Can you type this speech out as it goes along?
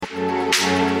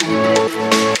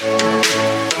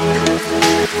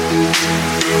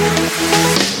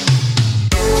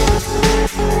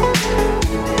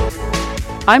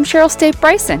I'm Cheryl Stape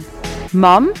Bryson,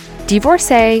 mom,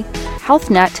 divorcee, health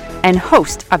nut, and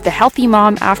host of the Healthy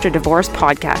Mom After Divorce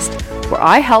podcast, where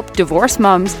I help divorced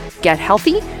moms get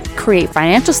healthy, create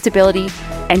financial stability,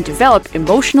 and develop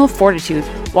emotional fortitude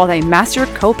while they master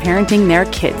co-parenting their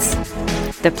kids.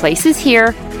 The place is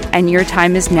here, and your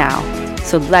time is now.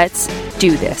 So let's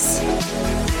do this.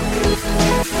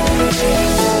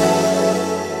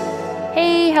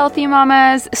 Hey, healthy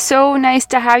mamas. So nice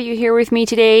to have you here with me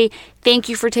today. Thank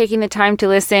you for taking the time to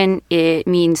listen. It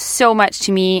means so much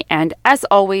to me. And as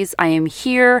always, I am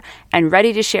here and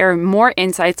ready to share more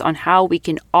insights on how we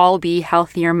can all be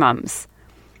healthier moms.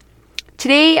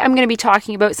 Today, I'm going to be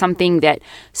talking about something that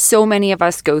so many of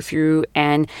us go through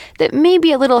and that may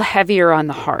be a little heavier on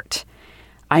the heart.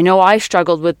 I know I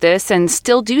struggled with this and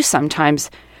still do sometimes.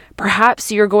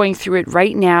 Perhaps you're going through it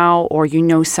right now, or you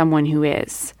know someone who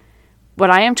is. What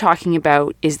I am talking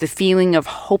about is the feeling of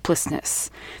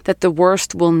hopelessness, that the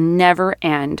worst will never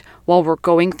end while we're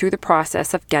going through the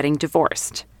process of getting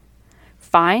divorced.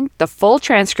 Find the full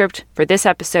transcript for this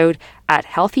episode at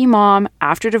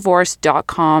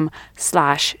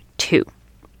healthymomafterddivorce.com/2.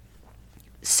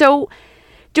 So,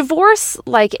 divorce,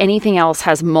 like anything else,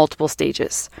 has multiple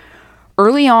stages.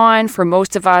 Early on, for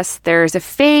most of us, there's a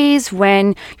phase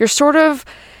when you're sorting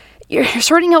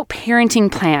out parenting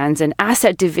plans and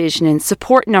asset division and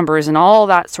support numbers and all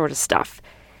that sort of stuff.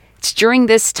 It's during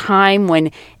this time when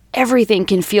everything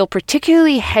can feel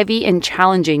particularly heavy and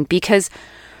challenging because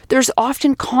there's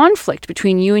often conflict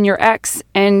between you and your ex,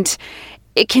 and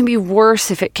it can be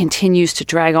worse if it continues to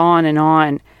drag on and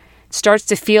on. It starts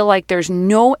to feel like there's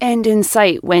no end in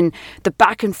sight when the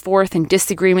back and forth and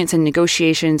disagreements and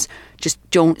negotiations just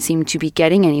don't seem to be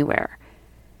getting anywhere.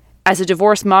 As a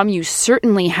divorced mom, you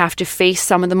certainly have to face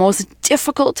some of the most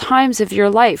difficult times of your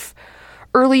life.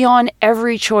 Early on,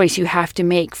 every choice you have to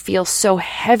make feels so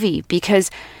heavy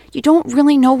because you don't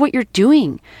really know what you're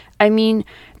doing. I mean,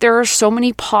 there are so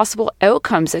many possible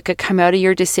outcomes that could come out of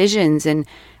your decisions and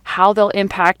how they'll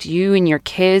impact you and your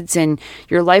kids and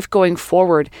your life going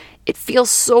forward. It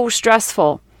feels so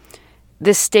stressful.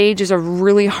 This stage is a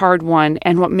really hard one,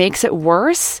 and what makes it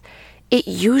worse, it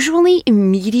usually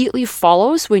immediately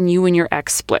follows when you and your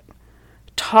ex split.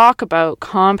 Talk about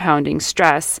compounding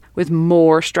stress with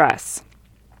more stress.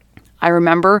 I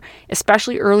remember,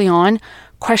 especially early on,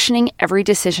 questioning every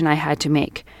decision I had to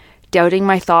make, doubting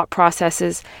my thought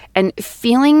processes, and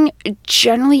feeling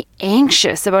generally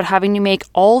anxious about having to make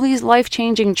all these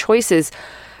life-changing choices,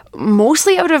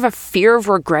 mostly out of a fear of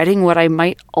regretting what I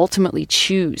might ultimately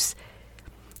choose.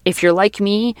 If you're like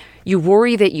me, you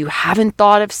worry that you haven't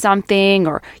thought of something,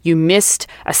 or you missed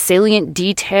a salient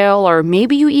detail, or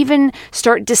maybe you even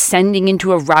start descending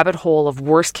into a rabbit hole of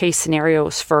worst-case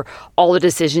scenarios for all the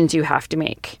decisions you have to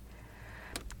make.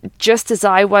 Just as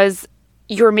I was,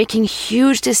 you're making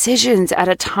huge decisions at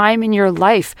a time in your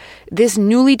life, this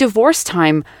newly divorced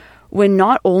time, when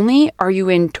not only are you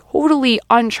in totally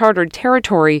uncharted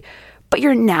territory, but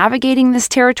you're navigating this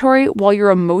territory while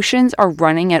your emotions are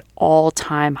running at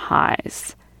all-time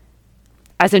highs.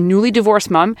 As a newly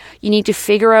divorced mom, you need to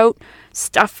figure out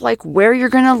stuff like where you're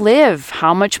going to live,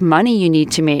 how much money you need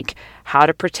to make, how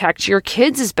to protect your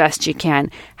kids as best you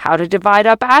can, how to divide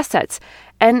up assets,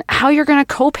 and how you're going to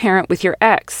co-parent with your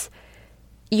ex.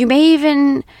 You may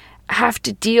even have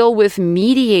to deal with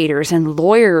mediators and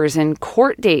lawyers and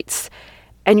court dates,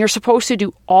 and you're supposed to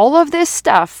do all of this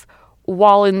stuff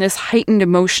while in this heightened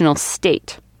emotional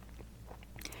state.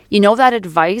 You know that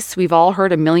advice we've all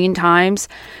heard a million times,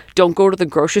 don't go to the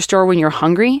grocery store when you're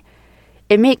hungry?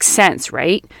 It makes sense,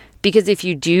 right? Because if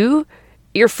you do,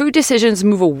 your food decisions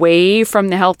move away from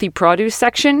the healthy produce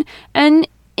section and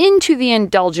into the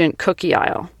indulgent cookie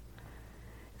aisle.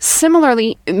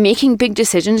 Similarly, making big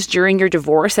decisions during your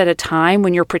divorce at a time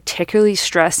when you're particularly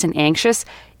stressed and anxious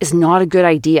is not a good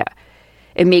idea.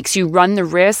 It makes you run the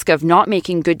risk of not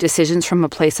making good decisions from a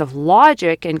place of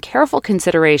logic and careful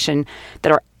consideration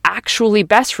that are actually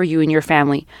best for you and your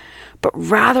family, but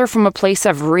rather from a place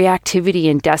of reactivity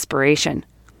and desperation.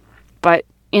 But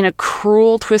in a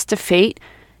cruel twist of fate,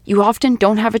 you often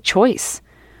don't have a choice.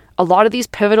 A lot of these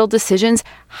pivotal decisions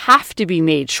have to be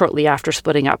made shortly after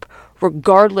splitting up,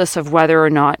 regardless of whether or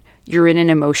not you're in an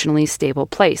emotionally stable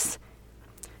place.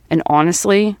 And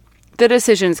honestly, the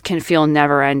decisions can feel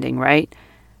never-ending, right?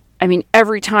 I mean,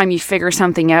 every time you figure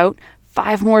something out,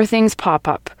 5 more things pop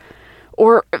up.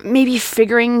 Or maybe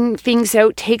figuring things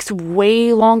out takes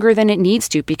way longer than it needs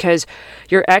to because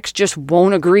your ex just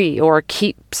won't agree or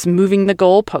keeps moving the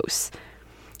goalposts.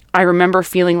 I remember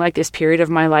feeling like this period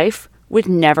of my life would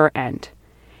never end.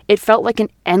 It felt like an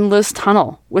endless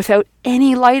tunnel without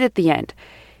any light at the end.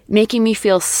 making me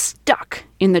feel stuck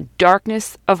in the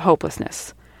darkness of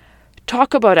hopelessness.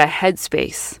 Talk about a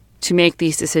headspace to make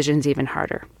these decisions even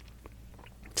harder.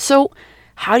 So,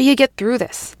 how do you get through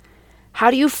this?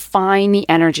 How do you find the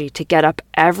energy to get up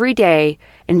every day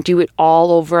and do it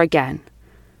all over again?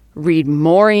 Read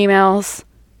more emails,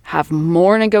 have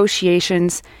more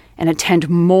negotiations, and attend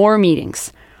more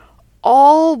meetings,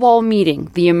 all while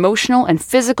meeting the emotional and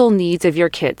physical needs of your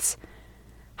kids.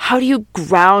 How do you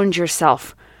ground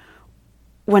yourself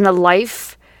when a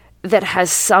life that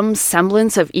has some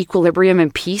semblance of equilibrium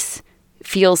and peace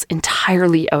feels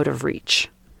entirely out of reach?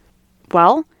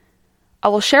 Well, I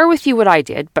will share with you what I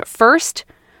did, but first,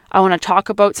 I want to talk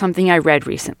about something I read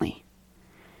recently.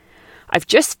 I've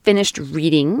just finished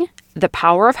reading The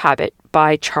Power of Habit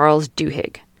by Charles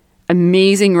Duhigg.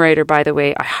 Amazing writer, by the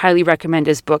way. I highly recommend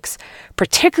his books,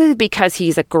 particularly because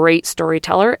he's a great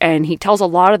storyteller and he tells a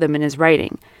lot of them in his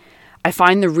writing. I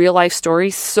find the real-life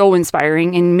stories so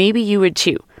inspiring, and maybe you would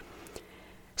too.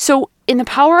 So, in The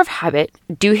Power of Habit,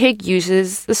 Duhigg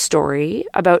uses the story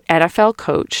about NFL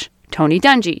coach Tony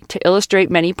Dungy to illustrate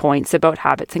many points about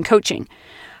habits and coaching.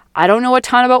 I don't know a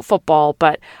ton about football,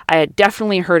 but I had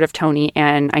definitely heard of Tony,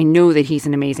 and I know that he's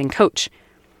an amazing coach.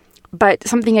 But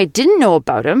something I didn't know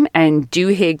about him, and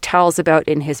Duhigg tells about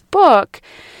in his book,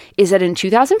 is that in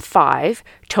 2005,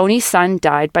 Tony's son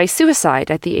died by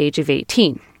suicide at the age of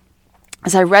 18.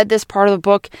 As I read this part of the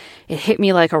book, it hit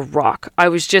me like a rock. I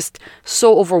was just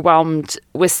so overwhelmed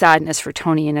with sadness for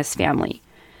Tony and his family.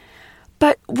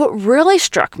 But what really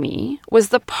struck me was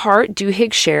the part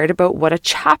Duhigg shared about what a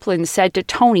chaplain said to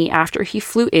Tony after he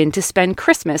flew in to spend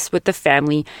Christmas with the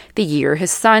family the year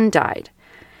his son died.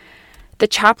 The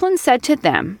chaplain said to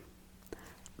them,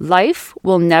 "Life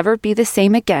will never be the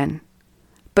same again,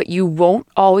 but you won't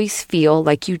always feel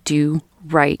like you do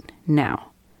right now."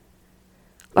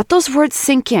 Let those words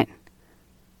sink in.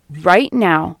 Right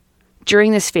now,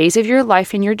 during this phase of your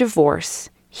life and your divorce,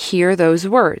 hear those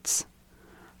words.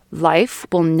 Life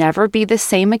will never be the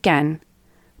same again,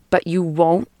 but you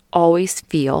won't always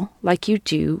feel like you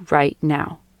do right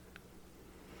now.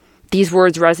 These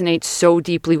words resonate so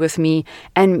deeply with me,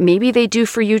 and maybe they do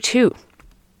for you too.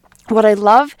 What I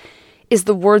love is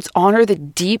the words honor the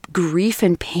deep grief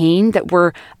and pain that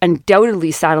were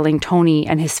undoubtedly saddling Tony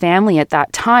and his family at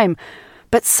that time,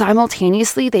 but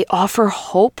simultaneously they offer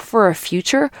hope for a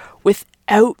future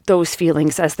without those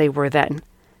feelings as they were then.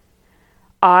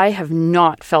 I have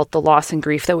not felt the loss and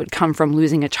grief that would come from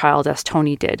losing a child as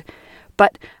Tony did,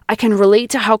 but I can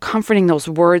relate to how comforting those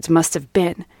words must have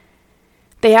been.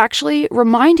 They actually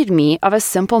reminded me of a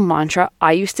simple mantra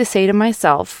I used to say to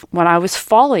myself when I was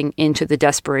falling into the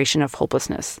desperation of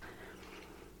hopelessness.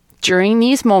 During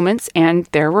these moments, and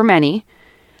there were many,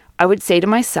 I would say to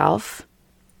myself,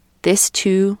 "This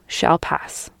too shall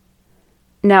pass."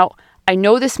 Now, I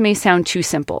know this may sound too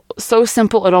simple. So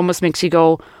simple it almost makes you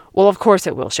go, well, of course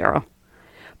it will, Cheryl.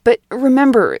 But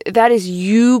remember, that is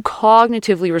you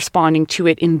cognitively responding to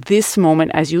it in this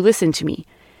moment as you listen to me.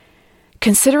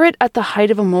 Consider it at the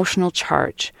height of emotional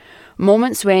charge,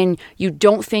 moments when you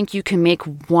don't think you can make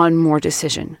one more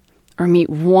decision, or meet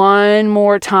one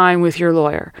more time with your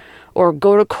lawyer, or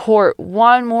go to court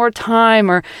one more time,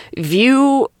 or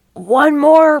view one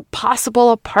more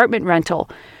possible apartment rental.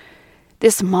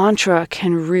 This mantra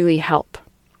can really help.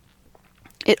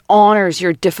 It honors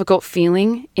your difficult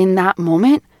feeling in that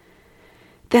moment,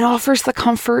 then offers the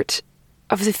comfort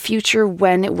of the future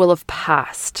when it will have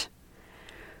passed.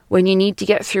 When you need to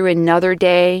get through another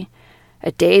day,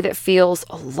 a day that feels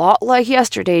a lot like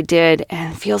yesterday did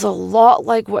and feels a lot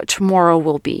like what tomorrow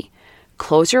will be,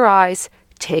 close your eyes,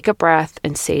 take a breath,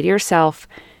 and say to yourself,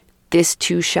 "This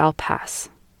too shall pass."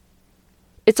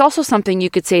 It's also something you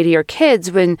could say to your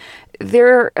kids when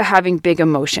they're having big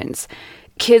emotions.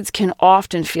 Kids can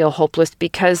often feel hopeless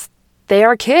because they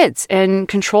are kids and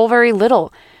control very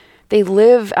little. They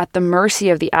live at the mercy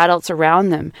of the adults around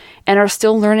them and are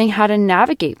still learning how to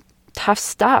navigate tough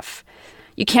stuff.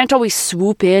 You can't always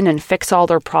swoop in and fix all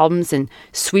their problems and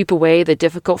sweep away the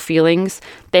difficult feelings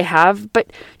they have,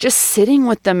 but just sitting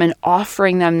with them and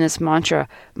offering them this mantra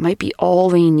might be all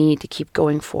they need to keep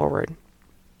going forward.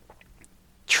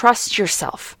 Trust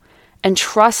yourself and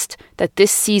trust that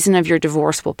this season of your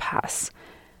divorce will pass.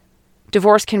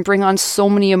 Divorce can bring on so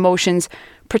many emotions,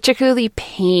 particularly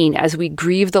pain as we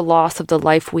grieve the loss of the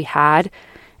life we had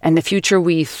and the future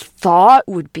we thought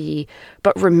would be.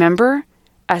 But remember,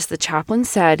 as the chaplain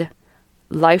said,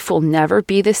 life will never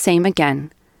be the same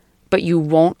again, but you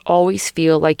won't always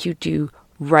feel like you do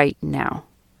right now.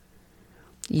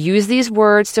 Use these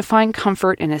words to find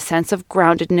comfort in a sense of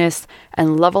groundedness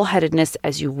and level-headedness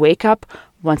as you wake up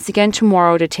once again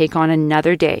tomorrow to take on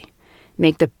another day.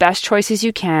 Make the best choices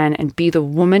you can and be the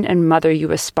woman and mother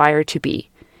you aspire to be.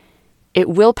 It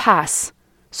will pass,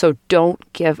 so don't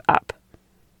give up.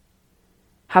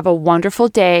 Have a wonderful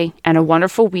day and a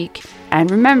wonderful week.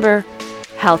 And remember,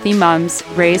 healthy moms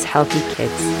raise healthy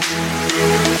kids.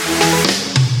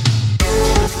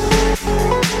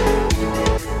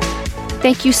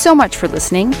 Thank you so much for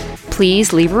listening.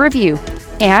 Please leave a review.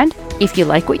 And if you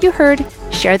like what you heard,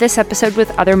 share this episode with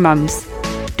other mums.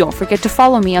 Don't forget to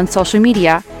follow me on social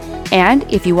media.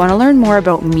 And if you want to learn more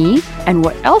about me and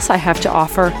what else I have to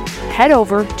offer, head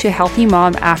over to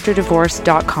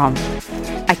healthymomafterddivorce.com.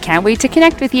 I can't wait to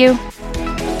connect with you.